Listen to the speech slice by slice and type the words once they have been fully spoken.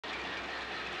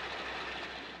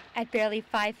At barely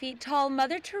 5 feet tall,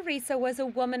 Mother Teresa was a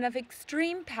woman of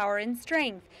extreme power and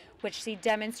strength, which she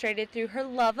demonstrated through her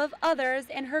love of others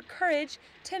and her courage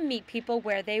to meet people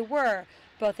where they were,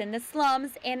 both in the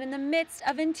slums and in the midst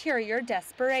of interior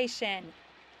desperation.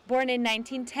 Born in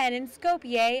 1910 in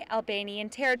Skopje, Albanian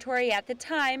territory at the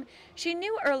time, she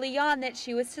knew early on that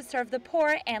she was to serve the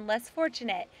poor and less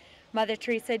fortunate. Mother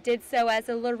Teresa did so as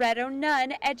a Loreto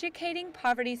nun, educating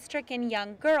poverty-stricken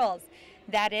young girls.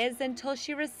 That is, until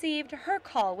she received her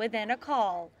call within a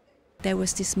call. There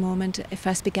was this moment, it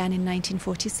first began in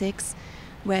 1946,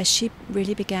 where she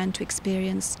really began to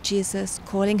experience Jesus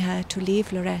calling her to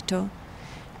leave Loreto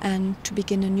and to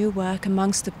begin a new work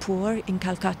amongst the poor in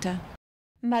Calcutta.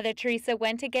 Mother Teresa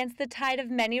went against the tide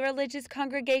of many religious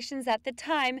congregations at the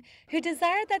time who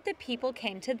desired that the people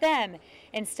came to them.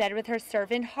 Instead, with her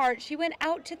servant heart, she went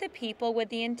out to the people with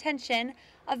the intention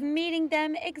of meeting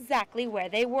them exactly where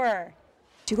they were.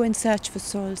 To go in search for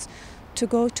souls, to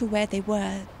go to where they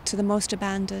were, to the most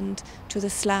abandoned, to the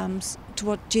slums, to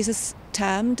what Jesus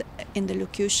termed in the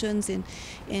locutions, in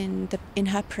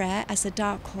her prayer, as the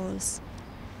dark holes.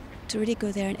 To really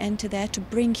go there and enter there, to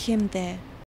bring him there.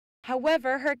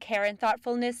 However, her care and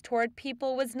thoughtfulness toward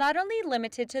people was not only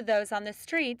limited to those on the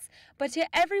streets, but to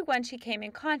everyone she came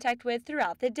in contact with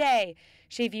throughout the day.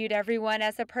 She viewed everyone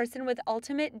as a person with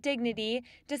ultimate dignity,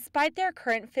 despite their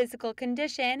current physical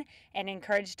condition, and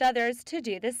encouraged others to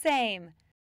do the same.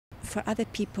 For other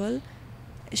people,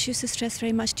 she used to stress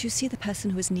very much, do you see the person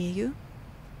who is near you?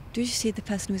 Do you see the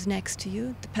person who is next to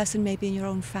you? The person maybe in your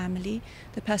own family,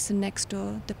 the person next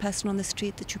door, the person on the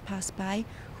street that you pass by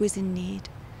who is in need.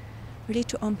 Really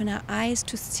to open our eyes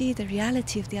to see the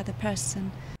reality of the other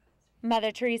person.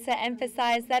 Mother Teresa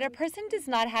emphasized that a person does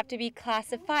not have to be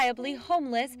classifiably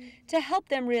homeless to help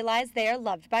them realize they are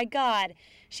loved by God.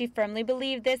 She firmly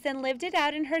believed this and lived it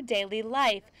out in her daily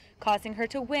life, causing her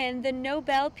to win the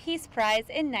Nobel Peace Prize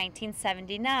in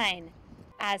 1979.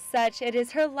 As such, it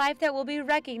is her life that will be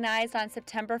recognized on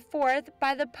September 4th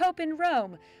by the Pope in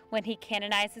Rome when he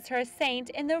canonizes her a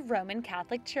saint in the Roman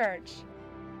Catholic Church.